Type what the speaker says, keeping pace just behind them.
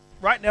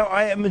Right now,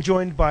 I am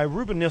joined by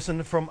Ruben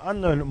Nielsen from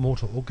Unknown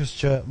Mortal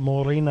Orchestra.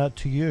 Morena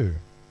to you.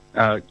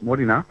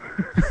 Morena.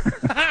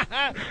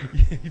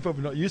 You're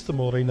probably not used to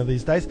Morena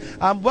these days.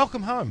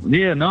 Welcome home.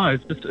 Yeah, no,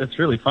 it's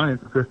really funny.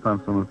 It's the first time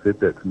someone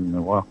said that to me in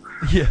a while.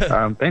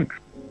 Yeah. Thanks.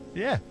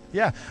 Yeah.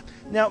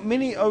 Now,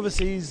 many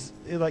overseas,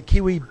 like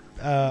Kiwi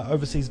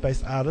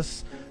overseas-based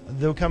artists,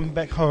 they'll come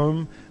back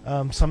home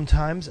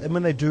sometimes, and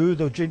when they do,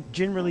 they'll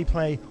generally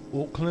play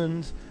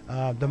Auckland,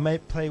 they may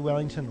play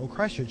Wellington or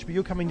Christchurch, but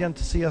you're coming down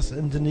to see us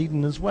in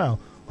Dunedin as well.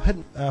 Hit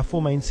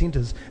 4 main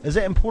centres. Is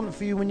that important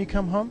for you when you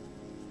come home?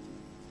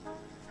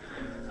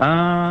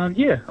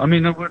 Yeah. I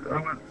mean, I would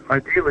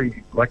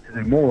ideally like to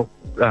do more,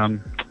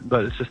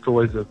 but it's just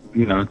always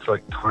it's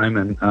like time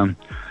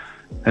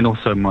and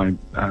also my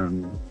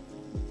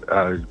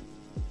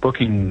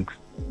bookings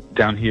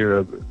down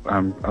here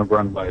are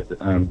run by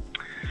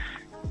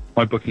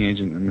my booking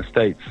agent in the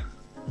States.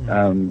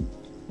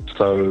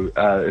 So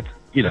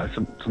it's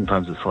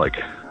sometimes it's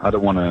like I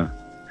don't want to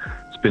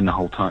spend the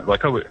whole time.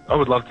 Like I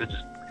would love to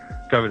just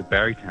go over to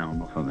Barrytown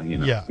or something,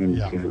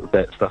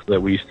 that stuff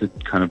that we used to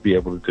kind of be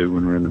able to do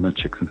when we were in the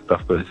Midchicks and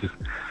stuff. But it's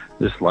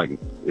just like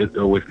it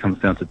always comes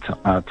down to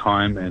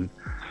time and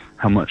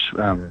how much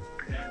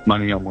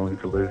money I'm willing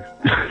to lose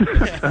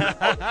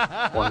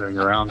wandering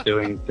around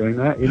doing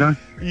that,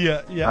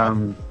 Yeah.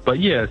 But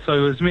yeah,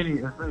 so as many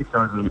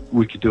shows as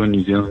we could do in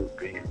New Zealand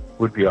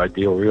would be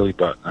ideal, really.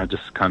 But I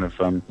just kind of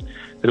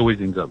it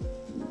always ends up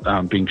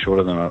being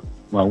shorter than I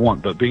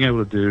want. But being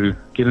able to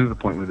get into the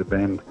point where the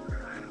band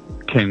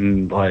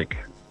can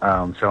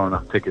sell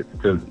enough tickets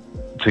to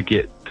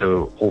get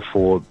to all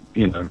 4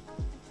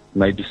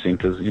 major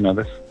centres,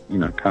 that's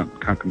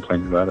can't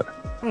complain about it.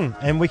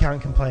 And we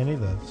can't complain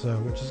either, so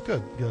which is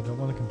good. I don't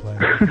want to complain.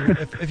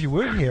 If you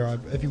weren't here,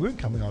 if you weren't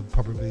coming, I'd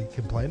probably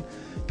complain.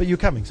 But you're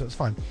coming, so it's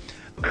fine.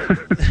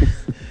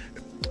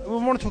 We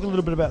want to talk a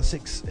little bit about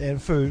sex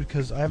and food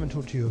because I haven't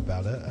talked to you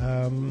about it.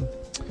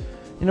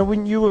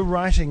 When you were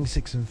writing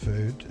Sex and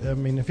Food, I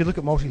mean, if you look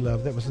at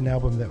Multi-Love, that was an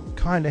album that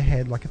kind of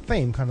had like a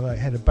theme, kind of like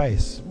had a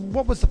base.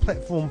 What was the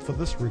platform for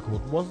this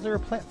record? Was there a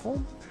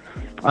platform?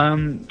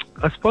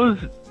 I suppose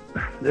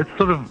it's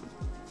sort of.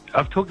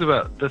 I've talked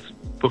about this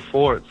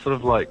before. It's sort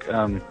of like,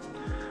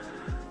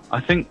 I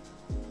think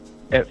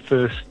at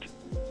first,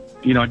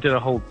 I did a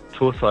whole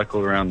tour cycle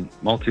around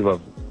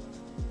Multi-Love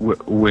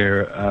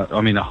where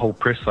a whole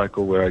press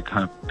cycle where I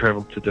kind of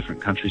traveled to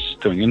different countries just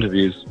doing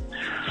interviews.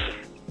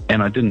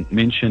 And I didn't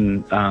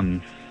mention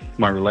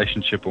my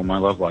relationship or my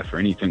love life or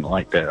anything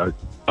like that.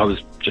 I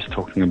was just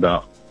talking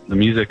about the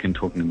music and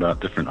talking about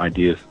different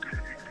ideas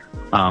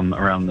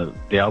around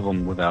the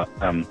album without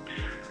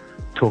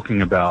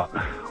talking about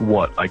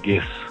what I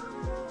guess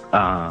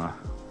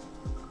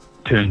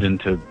turned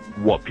into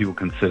what people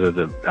consider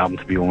the album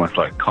to be almost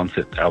like a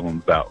concept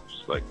album about,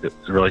 like the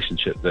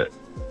relationship that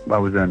I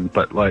was in.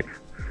 But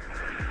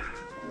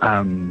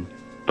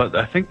but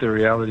I think the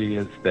reality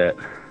is that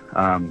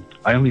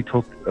I only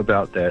talked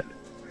about that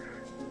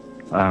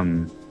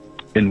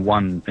in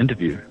one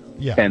interview,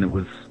 and it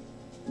was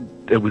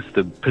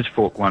the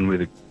Pitchfork one where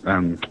the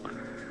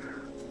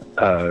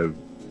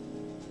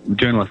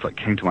journalist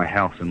came to my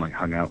house and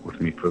hung out with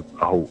me for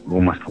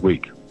almost a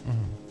week.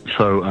 Mm-hmm.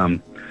 So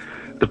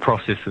the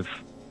process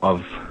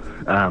of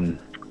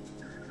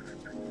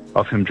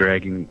him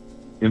dragging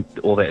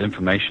all that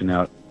information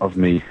out of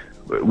me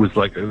was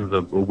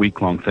a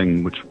week-long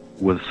thing, which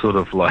was sort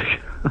of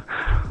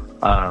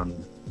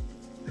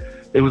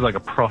it was like a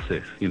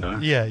process,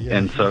 Yeah.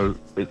 And so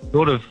it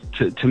sort of,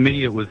 to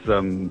me, it was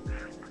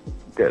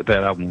that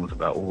album was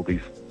about all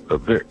these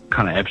very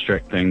kind of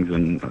abstract things,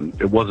 and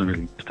it wasn't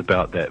really just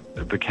about that.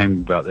 It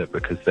became about that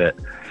because that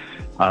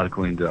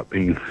article ended up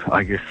being,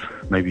 I guess,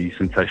 maybe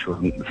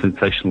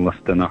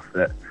sensationalist enough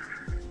that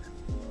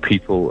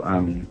people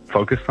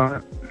focused on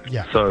it.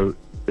 Yeah. So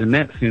in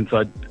that sense,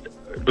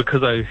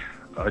 because I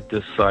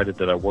decided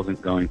that I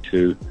wasn't going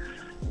to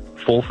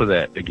fall for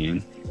that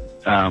again.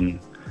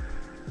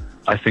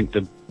 I think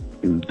the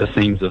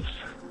themes of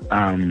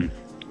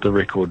the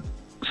record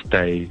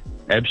stay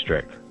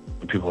abstract.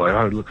 People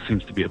are like, it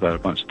seems to be about a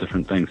bunch of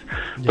different things.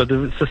 Yeah. But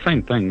it's the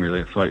same thing, really.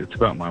 It's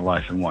about my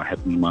life and what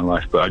happened in my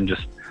life. But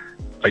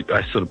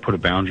I sort of put a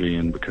boundary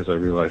in because I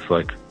realized,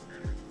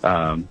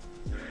 the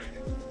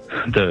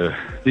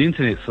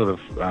internet's sort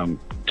of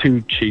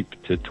too cheap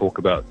to talk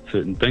about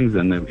certain things,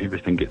 and then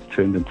everything gets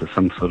turned into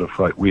some sort of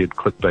weird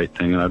clickbait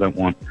thing. And I don't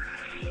want,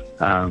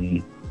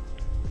 I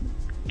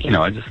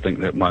just think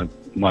that my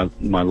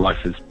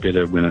life is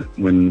better when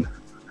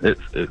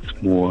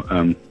it's more.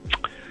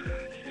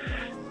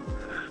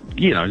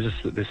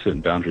 Just there's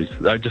certain boundaries.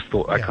 I just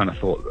thought I kind of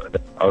thought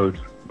that I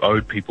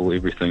owed people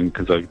everything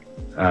because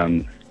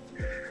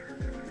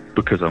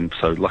I'm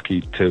so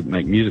lucky to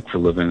make music for a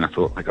living. I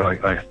thought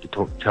I have to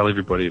tell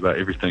everybody about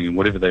everything, and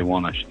whatever they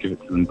want, I should give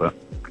it to them.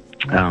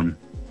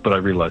 But I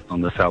realized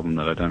on this album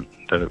that I don't.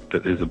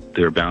 That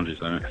there are boundaries.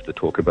 I don't have to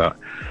talk about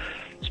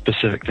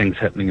specific things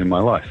happening in my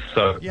life.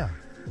 So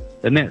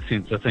in that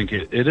sense, I think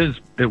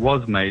it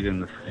was made in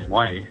the same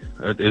way.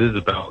 It is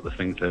about the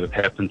things that have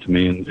happened to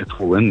me, and it's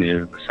all in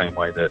there in the same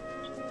way that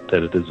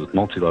it is with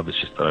Multi-Love. It's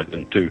just that I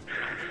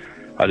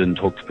didn't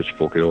talk to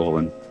Pitchfork at all,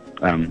 and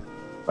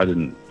I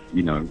didn't,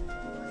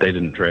 they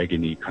didn't drag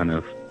any kind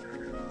of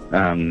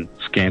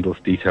scandalous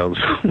details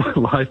of my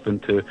life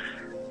onto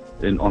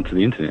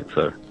the internet.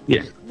 So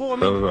yeah,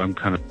 well, I'm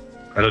kind of,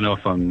 I don't know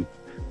if I'm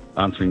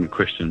answering the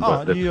question,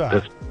 but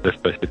that's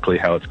basically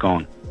how it's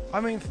gone. I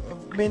mean,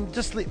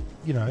 just let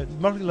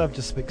Multi-Love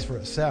just speaks for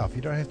itself.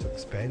 You don't have to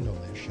expand on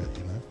that shit,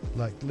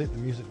 Like, let the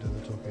music do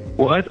the talking.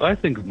 Well, I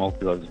think of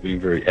Multi-Love as being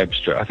very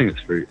abstract. I think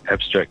it's very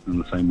abstract in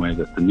the same way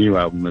that the new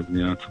album is.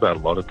 It's about a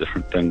lot of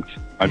different things.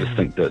 I just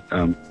think that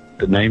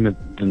the name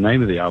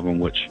of the album,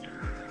 which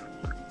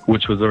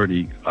was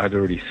I'd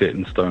already set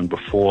in stone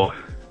before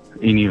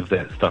any of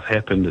that stuff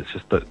happened. It's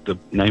just that the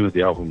name of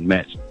the album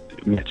matched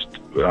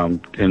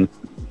in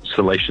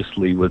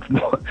salaciously with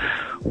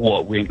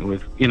what went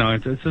with,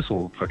 it's just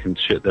all fucking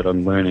shit that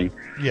I'm learning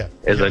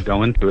as I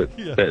go into it.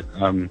 That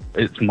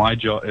it's my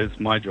job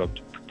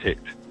to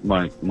protect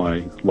my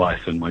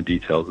life and my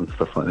details and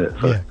stuff like that.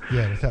 So,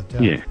 without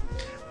doubt.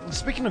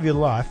 Speaking of your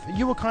life,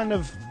 you were kind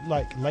of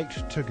like late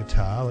to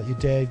guitar. Like your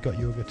dad got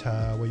you a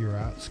guitar when you were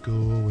at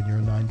school when you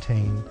were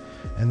 19,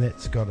 and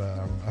that's got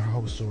a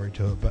whole story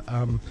to it. But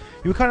you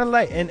were kind of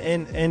late,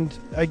 and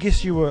I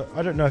guess you were.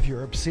 I don't know if you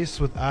were obsessed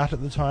with art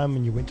at the time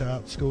when you went to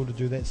art school to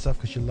do that stuff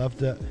because you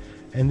loved it.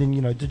 And then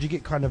did you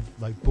get kind of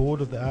like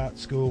bored of the art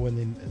school and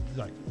then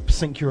like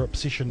sink your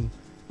obsession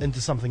into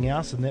something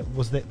else? And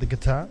was that the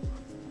guitar?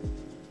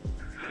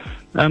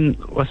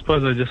 I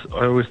suppose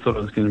I always thought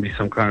I was going to be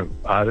some kind of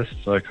artist.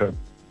 Like I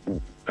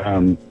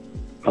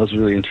was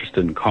really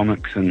interested in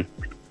comics and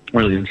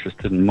really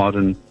interested in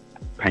modern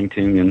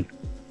painting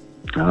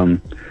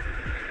and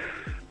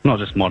not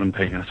just modern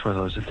painting. I suppose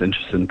I was just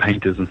interested in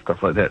painters and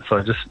stuff like that.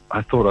 So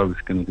I thought I was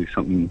going to do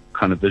something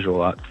kind of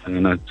visual art thing,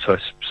 and so I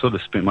sort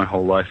of spent my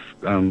whole life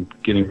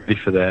getting ready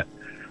for that.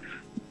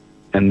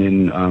 And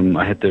then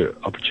I had the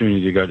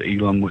opportunity to go to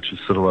Elam, which is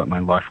sort of like my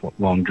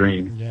lifelong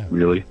dream,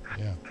 really.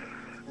 Yeah.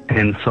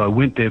 And so I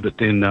went there, but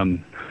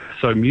then,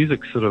 so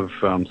music sort of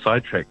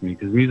sidetracked me,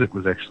 because music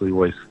was actually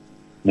always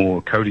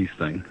more Cody's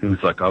thing. It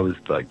was like I was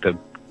like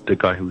the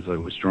guy who was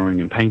always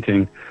drawing and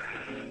painting,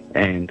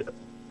 and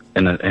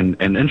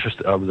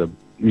interested. I was a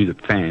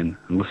music fan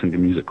and listening to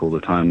music all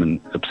the time and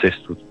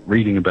obsessed with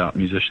reading about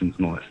musicians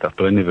and all that stuff,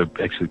 but I never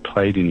actually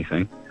played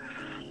anything.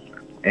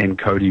 And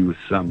Cody was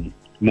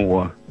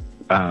more,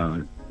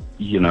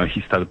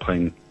 he started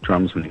playing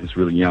drums when he was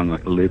really young,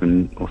 like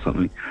 11 or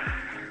something.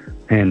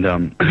 And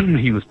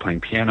he was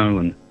playing piano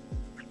and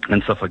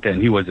stuff like that,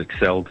 and he always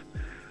excelled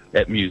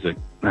at music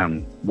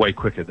way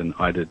quicker than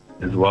I did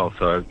as well.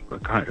 So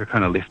I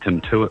kind of left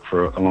him to it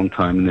for a long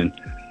time, and then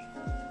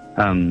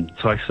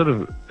so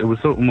it was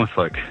almost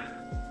like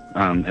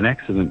an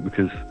accident,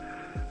 because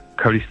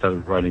Cody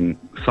started writing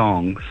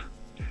songs,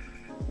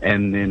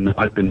 and then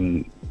I'd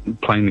been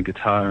playing the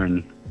guitar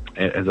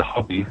as a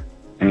hobby,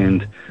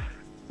 and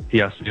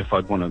he asked me if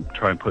I'd want to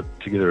try and put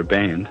together a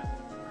band.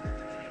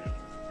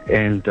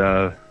 And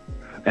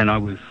I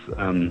was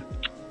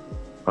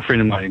a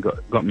friend of mine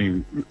got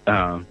me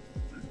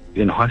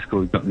in high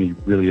school. He got me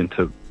really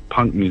into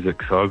punk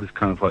music, so I was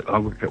kind of like, I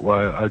would get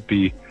why I'd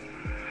be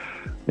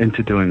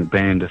into doing a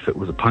band if it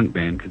was a punk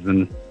band, because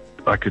then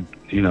I could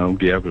be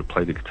able to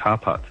play the guitar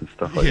parts and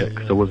stuff like that.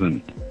 Because I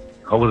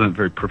wasn't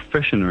very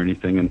proficient or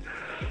anything, and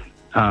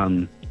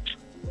I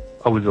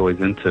was always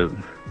into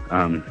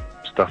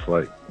stuff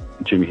like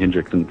Jimi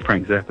Hendrix and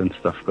Frank Zappa and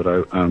stuff, but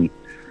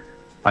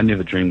I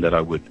never dreamed that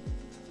I would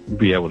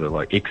be able to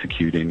like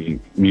execute any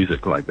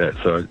music like that.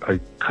 So I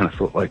kind of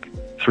thought like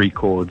 3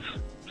 chords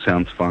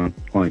sounds fun,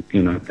 like,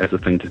 as a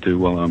thing to do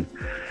while I'm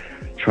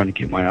trying to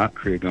get my art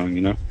career going,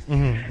 Mm-hmm,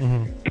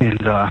 mm-hmm. And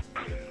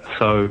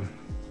so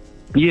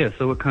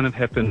it kind of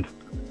happened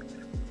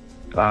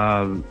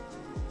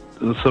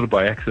sort of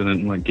by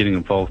accident, like getting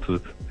involved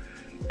with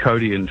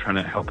Cody and trying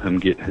to help him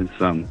get his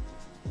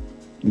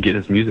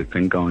music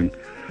thing going.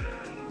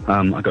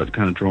 I got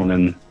kind of drawn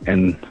in,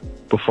 and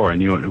before I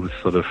knew it, it was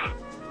sort of,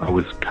 I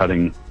was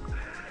cutting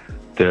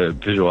the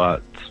visual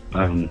arts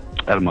out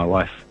of my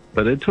life.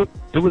 But it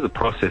was a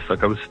process.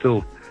 Like I was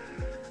still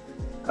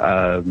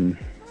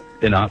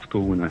in art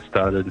school when I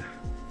started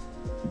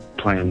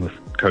playing with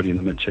Cody and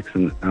the Mitchicks,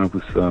 and I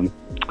was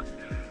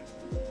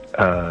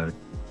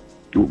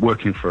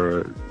working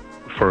for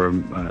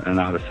an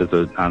artist as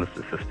an artist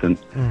assistant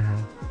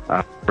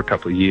for a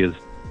couple of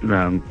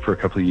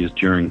years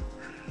during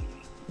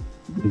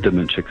the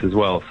Mitchicks as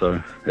well.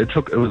 So it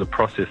was a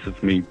process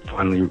of me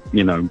finally,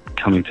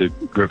 coming to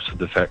grips with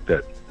the fact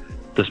that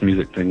this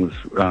music thing was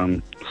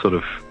sort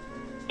of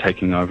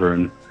taking over,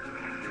 and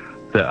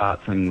the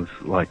art thing was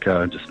like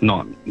just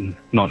not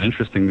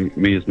interesting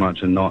me as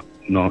much, and not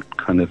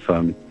kind of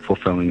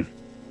fulfilling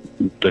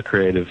the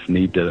creative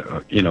need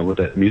that what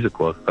that music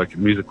was. Like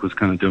music was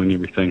kind of doing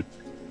everything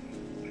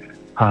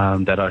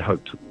that I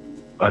hoped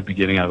I'd be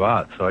getting out of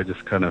art. So I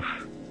just kind of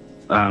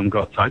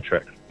got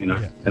sidetracked, you know.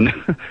 Yeah.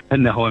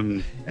 And now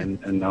I'm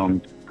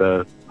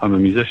I'm a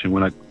musician.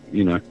 When I,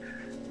 you know,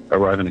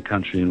 arrive in a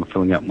country and I'm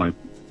filling out my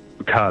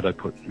card, I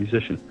put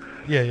musician.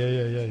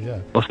 Yeah.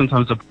 Or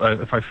sometimes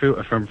if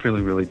I'm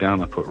feeling really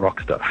down, I put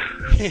rock star.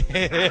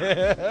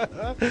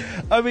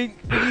 I mean,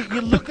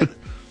 you look at,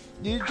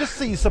 you just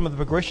see some of the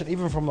progression,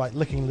 even from like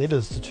Licking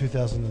Letters to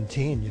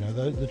 2010. You know,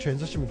 the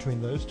transition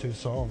between those two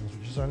songs,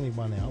 which is only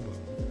one album,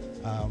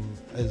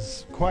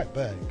 is quite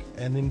big.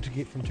 And then to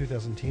get from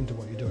 2010 to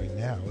what you're doing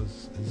now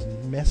is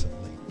massive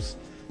leaps.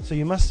 So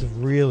you must have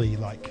really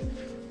like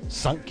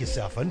sunk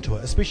yourself into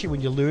it, especially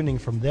when you're learning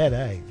from that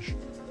age.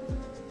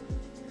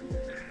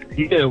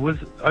 Yeah,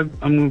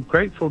 I'm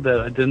grateful that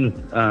I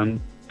didn't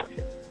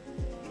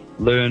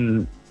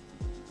learn,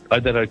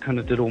 that I kind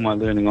of did all my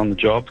learning on the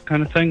job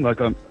kind of thing.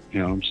 Like I'm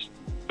just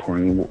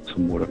pouring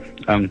some water.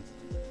 I'm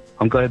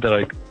glad that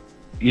I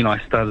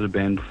started a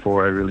band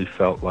before I really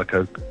felt like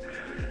I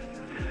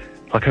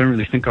didn't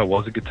really think I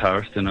was a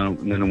guitarist, and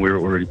then we were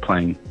already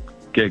playing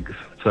gigs.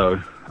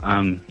 So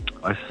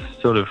I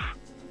sort of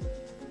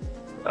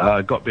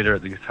got better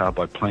at the guitar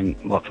by playing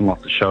lots and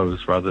lots of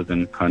shows rather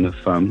than kind of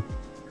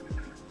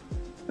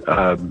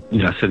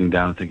sitting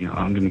down and thinking,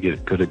 I'm going to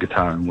get good at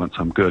guitar, and once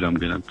I'm good, I'm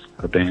going to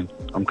have a band.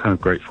 I'm kind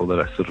of grateful that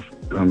I sort of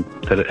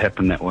that it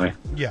happened that way.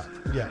 Yeah.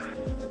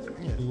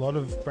 A lot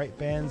of great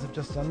bands have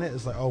just done that.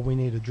 It's like, oh, we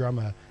need a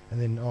drummer,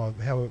 and then, oh,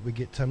 how about we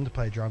get Tim to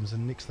play drums,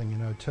 and next thing you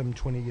know, Tim,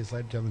 20 years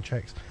later down the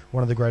tracks,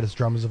 one of the greatest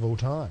drummers of all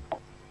time.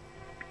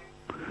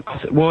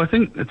 Well, I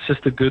think it's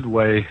just a good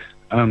way.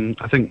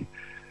 I think,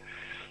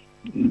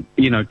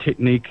 you know,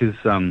 technique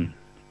can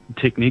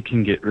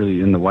get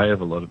really in the way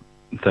of a lot of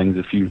things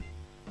if you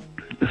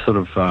sort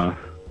of, there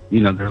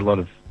are a lot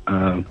of,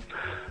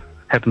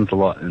 happens a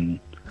lot in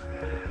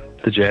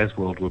the jazz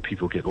world where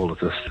people get all of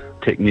this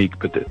technique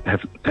but they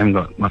haven't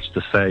got much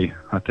to say.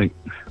 I think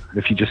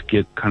if you just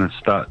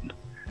start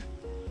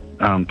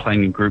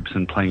playing in groups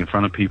and playing in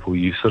front of people,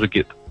 you sort of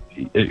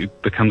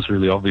it becomes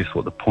really obvious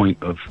what the point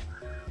of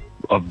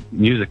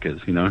music is,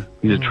 you know.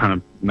 You're trying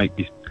to make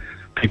these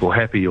people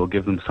happy or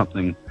give them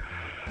something,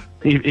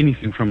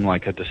 anything from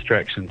like a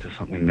distraction to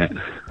something that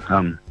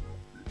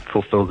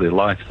fulfills their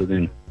life. So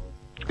then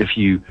if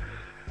you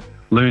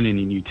learn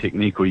any new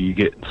technique or you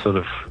get sort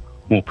of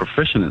more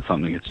proficient at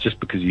something, it's just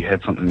because you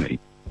had something that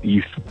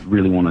you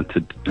really wanted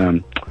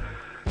to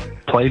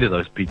play to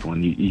those people,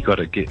 and you got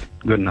to get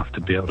good enough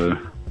to be able to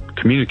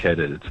communicate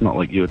it. It's not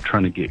like you're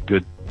trying to get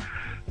good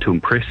to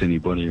impress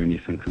anybody or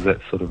anything, because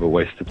that's sort of a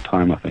waste of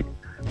time, I think.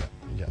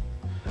 Yeah.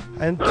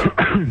 And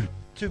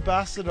to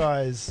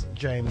bastardize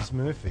James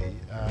Murphy,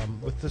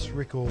 with this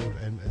record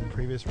and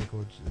previous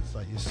records, it's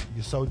like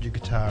you sold your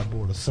guitar and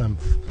bought a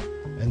synth,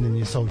 and then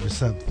you sold your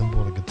synth and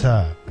bought a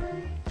guitar.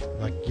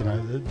 Like, you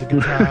know, the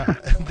guitar,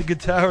 the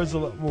guitar is a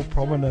lot more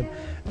prominent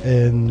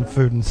in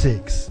Food and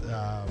Sex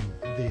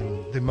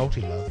than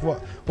Multi Love.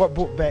 What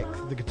brought back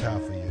the guitar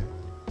for you?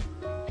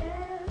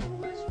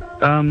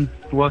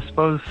 Well, I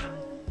suppose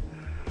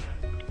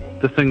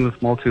the thing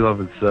with Multi Love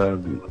is,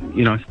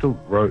 I still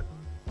wrote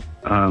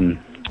a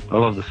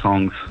lot of the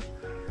songs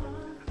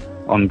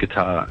on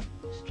guitar,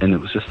 and it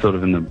was just sort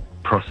of in the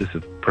process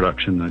of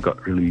production. I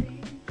got really,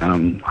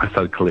 I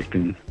started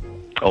collecting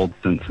old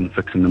synths and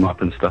fixing them up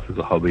and stuff as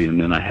a hobby,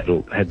 and then I had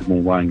them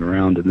all lying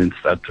around, and then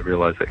started to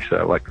realize actually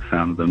I like the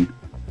sound of them,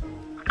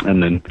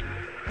 and then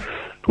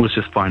was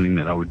just finding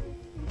that I would,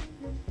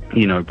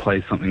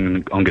 play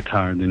something on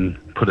guitar and then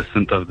put a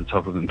synth over the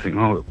top of it and think,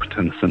 oh, it'll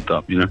turn the synth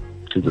up,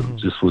 because it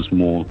just was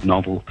more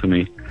novel to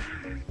me.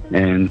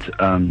 And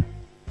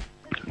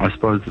I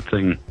suppose the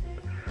thing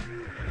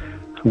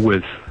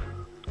with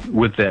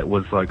that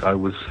was like I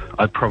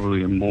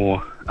probably am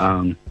more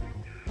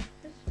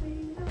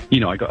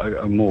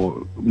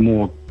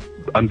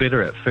I'm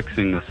better at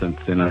fixing the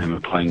synth than I am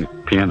at playing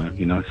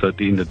piano, so at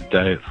the end of the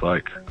day it's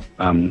like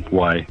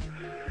why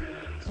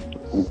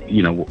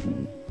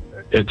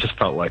it just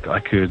felt like I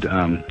could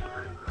I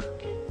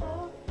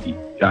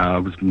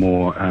was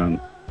more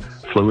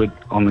fluid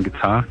on the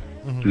guitar.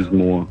 There's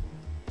more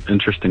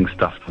interesting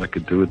stuff that I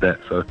could do with that,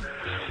 so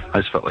I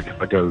just felt like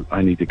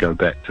I need to go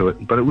back to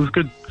it. But it was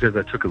good because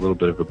I took a little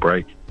bit of a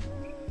break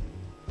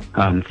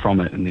from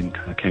it, and then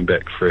kind of came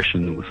back fresh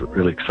and was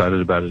really excited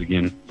about it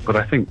again. But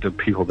I think the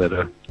people that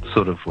are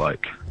sort of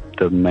like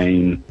the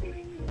main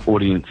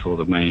audience or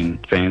the main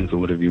fans or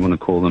whatever you want to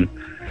call them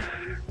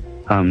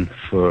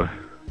for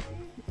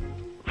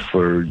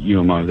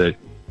UMO, that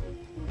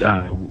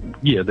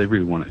they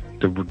really want it.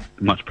 They would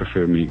much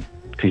prefer to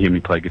hear me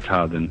play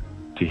guitar than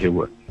to hear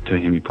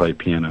me play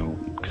piano or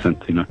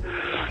synth.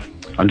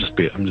 I'm just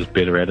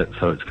better at it,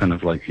 so it's kind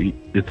of like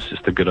it's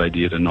just a good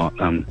idea to not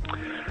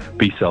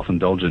be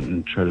self-indulgent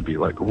and try to be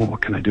like, oh,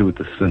 what can I do with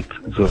this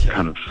synth? So it's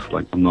kind of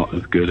like I'm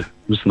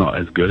just not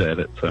as good at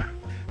it. So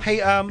hey,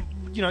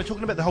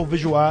 talking about the whole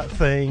visual art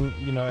thing,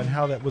 and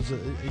how that was a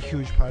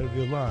huge part of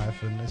your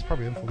life, and it's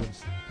probably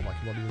influenced like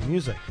a lot of your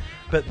music.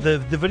 But the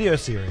video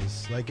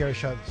series, like Gary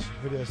Sharp's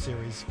video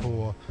series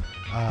for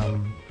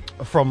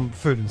from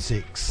Food and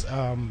Sex,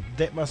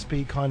 that must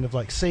be kind of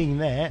like seeing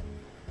that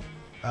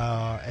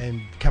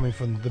and coming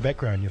from the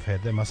background you've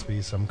had, there must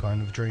be some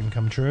kind of dream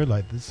come true.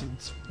 Like this,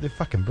 they're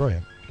fucking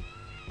brilliant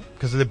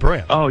because they're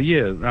brilliant. Oh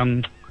yeah,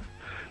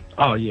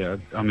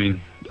 I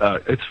mean,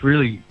 it's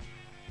really,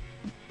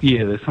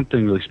 there's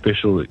something really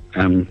special that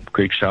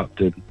Greg Sharp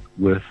did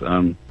with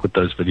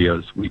those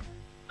videos.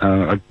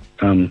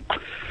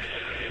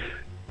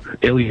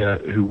 Elia,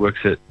 who works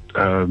at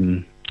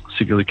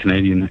Secretly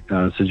Canadian,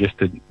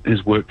 suggested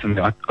his work to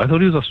me. I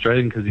thought he was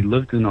Australian because he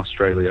lived in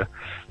Australia,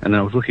 and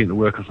I was looking at the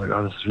work. I was like,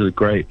 oh, this is really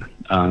great.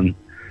 And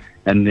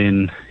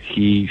then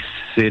he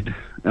said,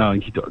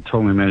 he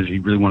told my manager he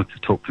really wanted to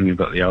talk to me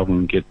about the album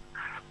and get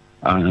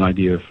an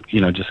idea of,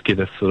 just get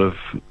a sort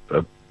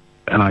of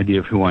an idea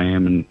of who I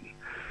am and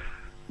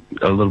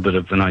a little bit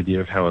of an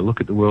idea of how I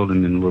look at the world,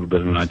 and then a little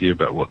bit of an idea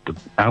about what the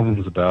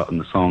album's about and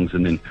the songs,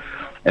 and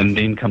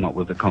then come up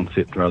with a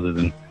concept rather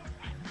than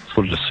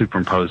sort of just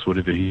superimpose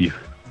whatever he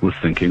was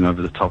thinking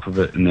over the top of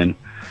it. And then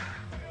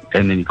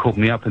he called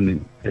me up, and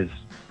then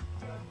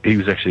he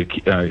was actually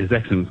his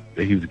accent,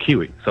 he was a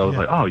Kiwi, so I was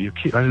like, oh, you're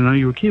I didn't know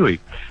you were Kiwi.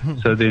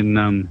 So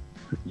then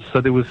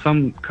so there was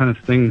some kind of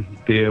thing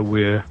there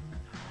where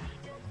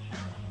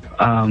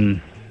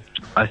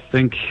I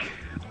think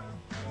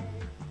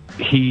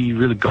he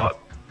really got,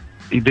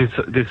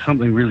 there's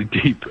something really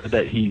deep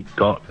that he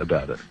got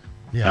about it.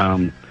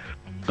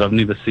 I've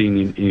never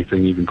seen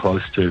anything even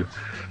close to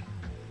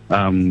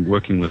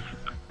working with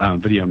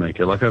Video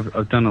Maker. Like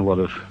I've done a lot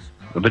of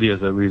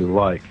videos I really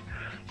like,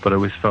 but I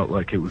always felt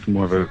like it was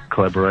more of a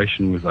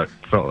collaboration with,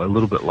 felt a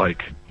little bit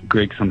like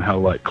Greg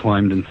somehow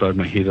climbed inside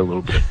my head a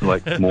little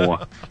bit more,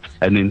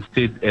 and then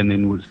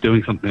was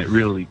doing something that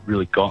really,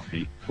 really got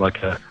me.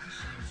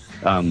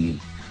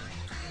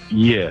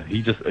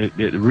 He just,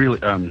 it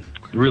really,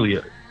 really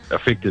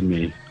affected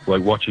me.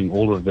 Like watching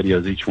all of the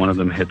videos, each one of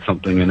them had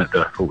something in it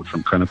that I thought was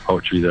some kind of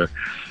poetry there.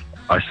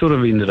 I sort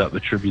of ended up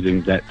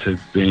attributing that to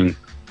being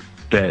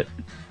that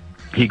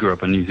he grew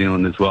up in New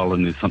Zealand as well,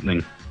 and there's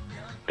something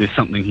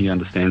he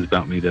understands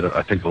about me that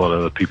I think a lot of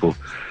other people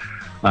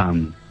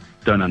don't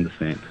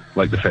understand.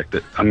 Like the fact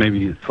that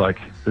maybe it's like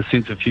the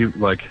sense of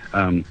humor,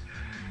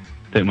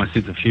 that my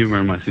sense of humor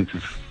and my sense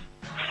of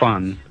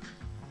fun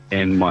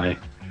and my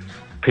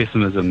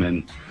pessimism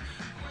and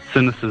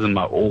cynicism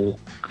are all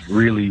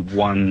really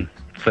one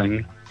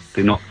thing.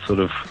 They're not sort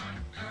of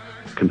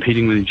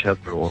competing with each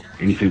other or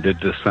anything. They're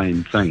the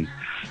same thing.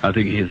 I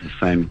think he has the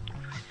same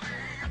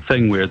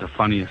thing where the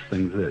funniest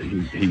things that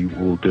he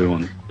will do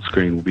on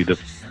screen will be the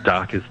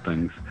darkest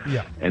things.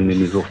 Yeah. And then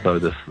there's also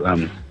this,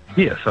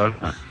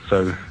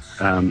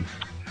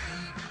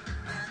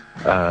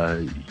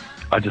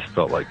 I just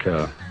felt like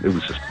it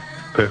was just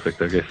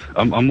perfect, I guess.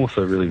 I'm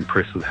also really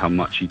impressed with how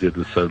much he did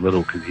with so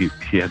little, because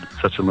he had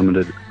such a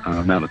limited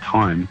amount of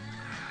time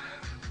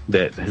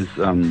that his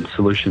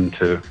solution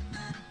to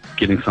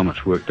getting so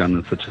much work done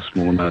in such a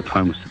small amount of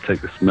time was to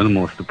take this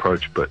minimalist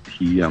approach, but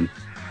he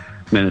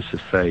managed to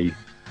say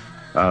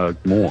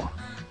more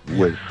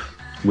with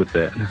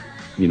that,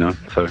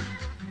 So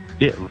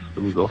yeah,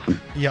 it was awesome.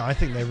 Yeah, I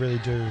think they really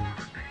do.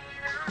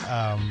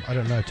 I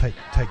don't know, take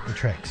the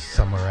tracks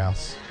somewhere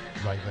else,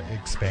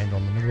 expand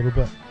on them a little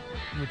bit,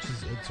 which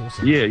is it's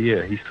awesome. Yeah,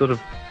 he sort of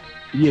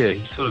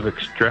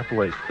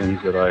extrapolates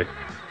things so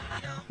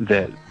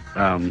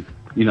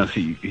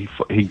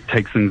he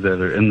takes things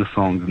that are in the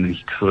songs and then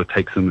he sort of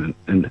takes them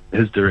in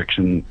his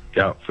direction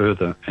out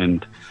further,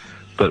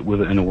 but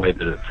with it in a way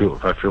that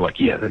I feel like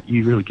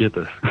you really get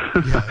this.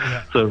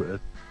 Yeah. So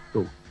it's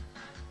cool.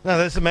 No,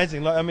 that's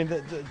amazing.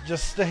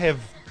 Just to have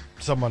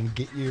someone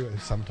get you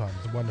is sometimes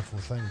a wonderful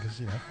thing,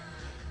 because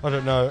I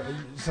don't know,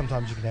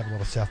 sometimes you can have a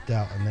lot of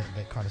self-doubt, and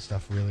that kind of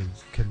stuff really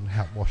can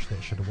help wash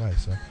that shit away.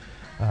 So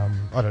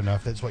I don't know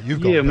if that's what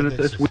you've got. Yeah, I mean,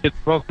 it's weird as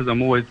well, because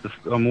I'm always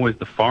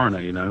the foreigner,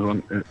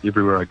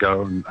 everywhere I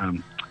go.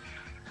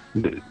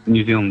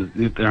 New Zealand,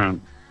 there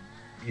aren't,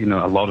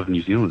 a lot of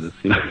New Zealanders,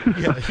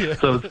 Yeah.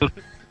 So it's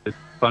a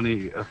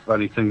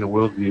funny thing, the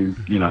worldview,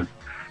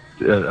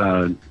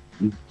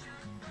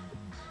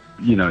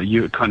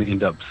 you kind of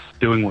end up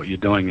doing what you're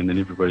doing, and then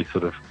everybody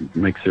sort of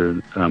makes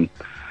their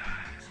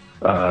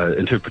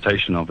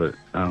interpretation of it.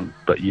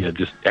 But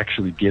just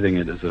actually getting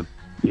it is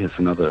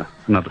another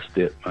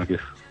step, I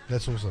guess.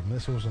 That's awesome.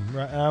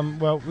 Right,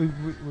 well, we're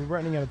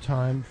running out of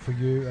time for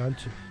you.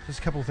 Just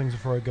a couple of things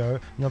before I go.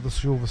 Another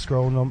Silver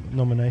Scroll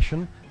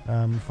nomination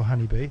for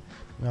Honeybee.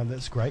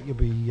 That's great. You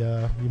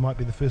might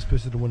be the first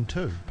person to win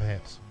 2,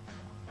 perhaps.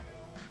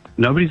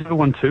 Nobody's ever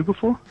won 2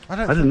 before? I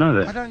didn't know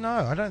that. I don't know.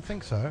 I don't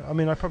think so. I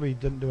mean, I probably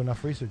didn't do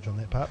enough research on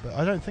that part, but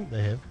I don't think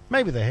they have.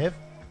 Maybe they have.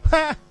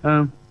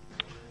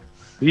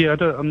 Yeah,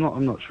 I'm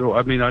not sure.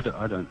 I mean, I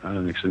don't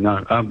actually know.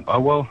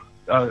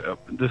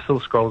 The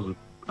Silver Scrolls.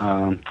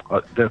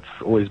 That's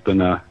always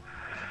been a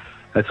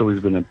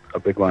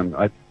big one.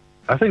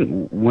 I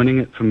think winning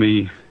it for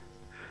me.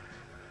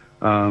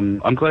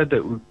 I'm glad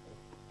that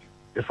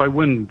if I've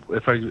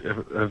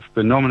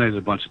been nominated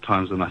a bunch of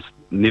times and I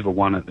never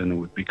won it, then it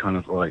would be kind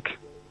of like,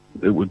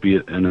 it would be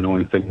an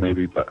annoying thing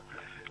maybe. But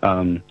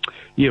winning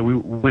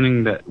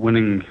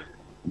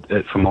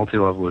it for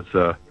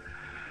Multilove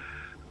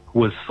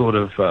was sort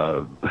of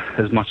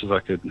as much as I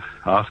could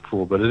ask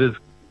for, but it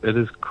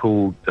is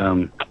cool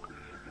to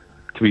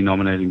be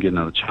nominated and get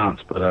another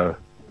chance. But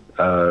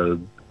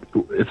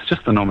it's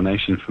just a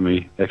nomination for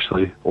me,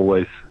 actually,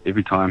 always,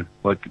 every time.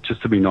 Like,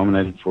 just to be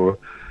nominated for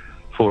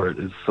it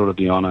is sort of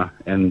the honor,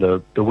 and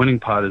the winning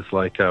part is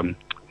like, you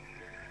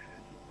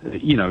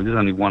know, there's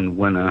only one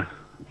winner.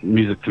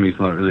 Music to me is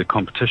not really a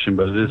competition,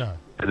 but it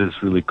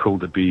is really cool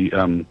to be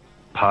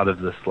part of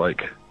this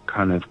like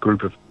kind of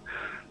group of,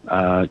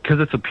 because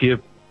it's a peer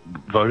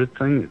voted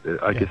thing.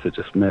 I guess it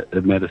just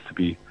it matters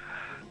to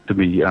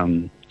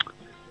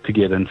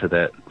get into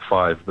that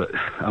 5. But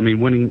I mean,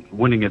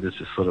 winning it is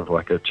just sort of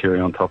like a cherry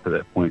on top of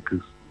that point,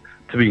 because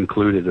to be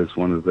included as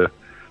one of the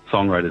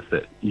songwriters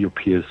that your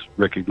peers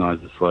recognize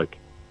is like,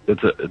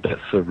 that's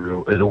a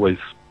real. It always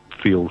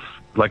feels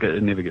like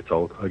it never gets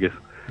old, I guess.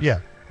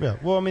 Yeah. Yeah,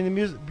 well, I mean,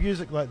 the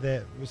music like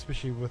that,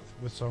 especially with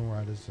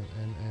songwriters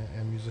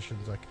and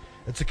musicians, like,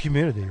 it's a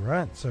community,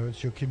 right? So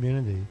it's your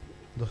community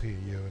looking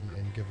at you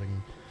and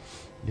giving,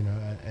 you know,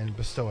 and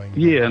bestowing.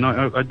 Yeah, and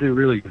I do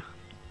really.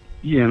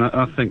 Yeah, and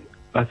I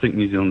think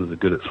New Zealanders are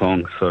good at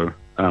songs. So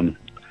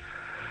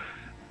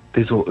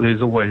there's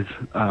always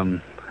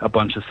a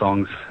bunch of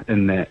songs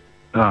in that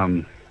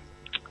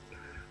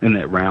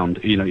round.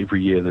 You know,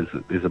 every year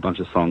there's a bunch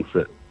of songs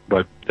that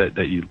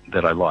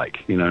I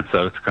like. You know,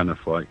 so it's kind of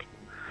like.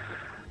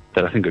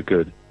 That I think are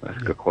good,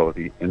 good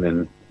quality, and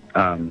then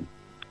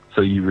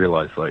so you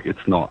realise like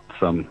it's not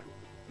some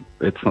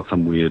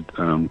weird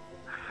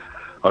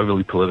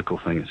overly political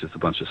thing. It's just a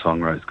bunch of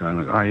songwriters going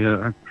like, oh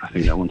yeah, I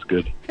think that one's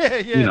good.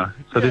 You know,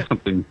 so there's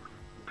something.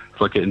 It's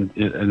like an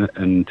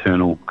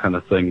internal kind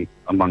of thing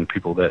among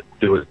people that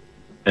do it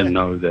and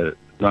know that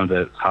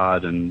it's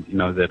hard, and you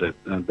know that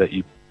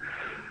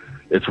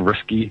it's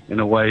risky in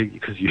a way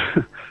because you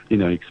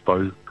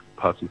expose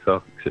parts of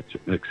yourself,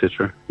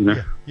 etc. You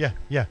know.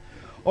 Yeah.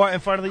 All right,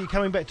 and finally, you're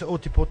coming back to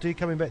Otepoti,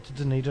 coming back to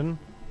Dunedin.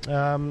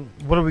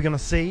 What are we going to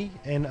see,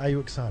 and are you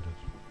excited?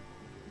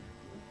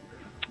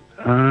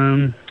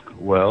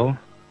 Well,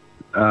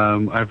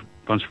 I have a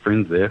bunch of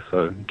friends there,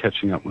 so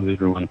catching up with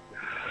everyone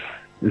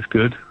is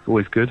good. It's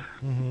always good.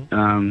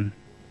 Mm-hmm.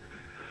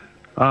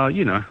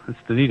 You know, it's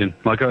Dunedin.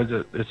 Like,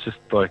 it's just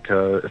like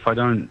if I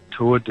don't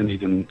tour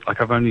Dunedin,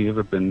 like I've only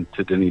ever been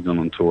to Dunedin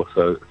on tour,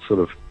 so it's sort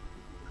of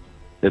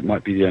it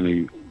might be the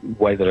only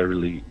way that I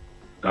really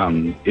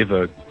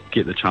ever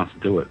get the chance to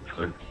do it.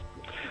 So,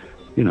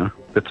 you know,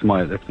 that's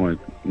my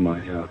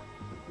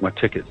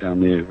ticket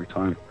down there every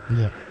time.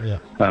 Yeah.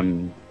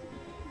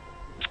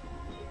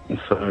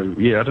 So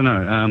yeah, I don't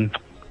know.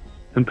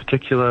 In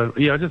particular,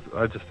 yeah,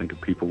 I just think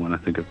of people when I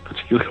think of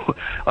particular.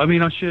 I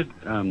mean, I should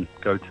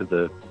go to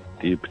the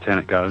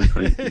Botanic Gardens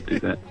and do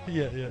that.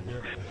 Yeah.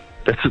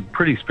 That's a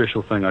pretty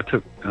special thing. I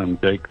took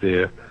Jake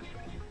there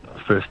the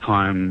first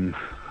time.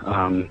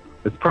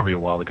 It's probably a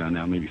while ago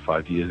now, maybe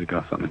 5 years ago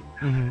or something.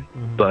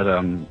 Mm-hmm. But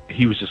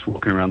he was just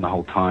walking around the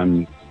whole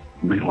time,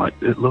 being like,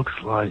 this looks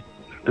like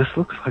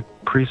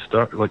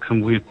prehistoric, like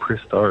some weird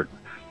prehistoric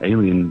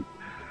alien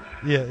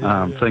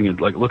thing, and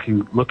like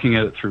looking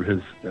at it through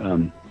his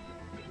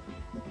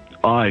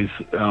eyes.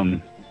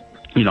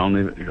 You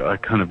know, I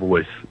kind of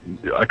always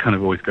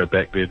go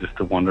back there just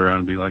to wander around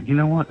and be like, you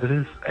know what, it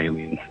is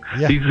alien.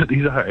 Yeah.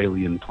 These are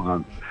alien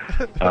plants,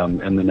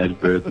 and the native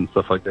birds and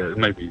stuff like that.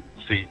 Maybe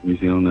see New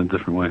Zealand in a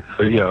different way.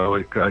 So yeah,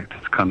 it's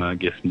kind of, I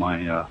guess,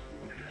 my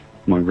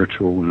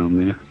ritual when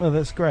I'm there. Oh,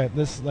 that's great.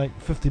 That's like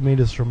 50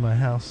 meters from my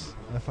house.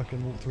 I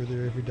fucking walk through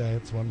there every day.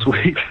 It's wonderful.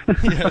 Sweet.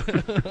 Yeah.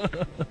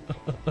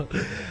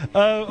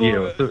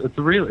 It's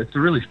a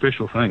really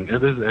special thing.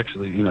 It is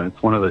actually, you know,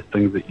 it's one of those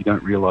things that you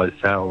don't realise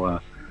how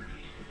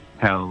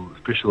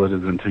special it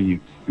is until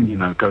you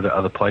go to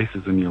other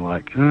places and you're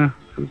like,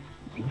 this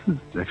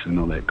is actually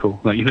not that cool.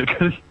 Like, you know,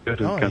 go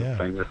to kind of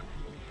famous.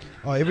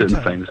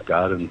 Famous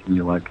gardens, and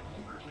you're like,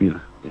 you know.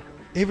 Yeah.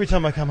 Every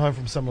time I come home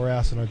from somewhere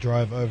else and I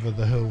drive over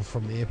the hill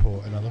from the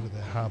airport and I look at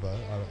that harbour,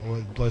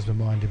 it blows my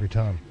mind every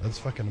time. It's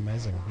fucking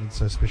amazing. It's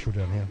so special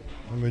down here.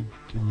 I mean,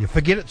 you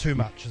forget it too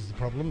much is the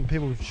problem.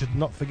 People should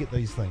not forget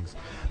these things.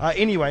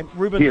 Anyway,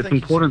 Ruben. Yeah, it's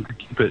important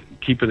to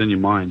keep it in your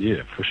mind.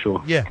 Yeah, for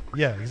sure. Yeah,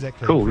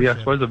 exactly. Cool. Yeah, I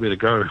suppose I better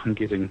go. I'm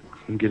getting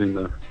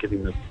the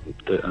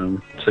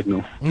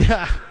signal.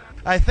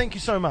 Hey, thank you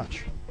so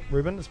much,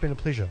 Ruben. It's been a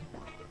pleasure.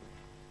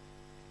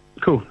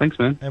 Cool. Thanks,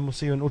 man. And we'll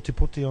see you in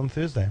Otepoti on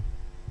Thursday.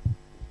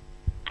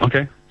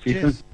 Okay. See you soon.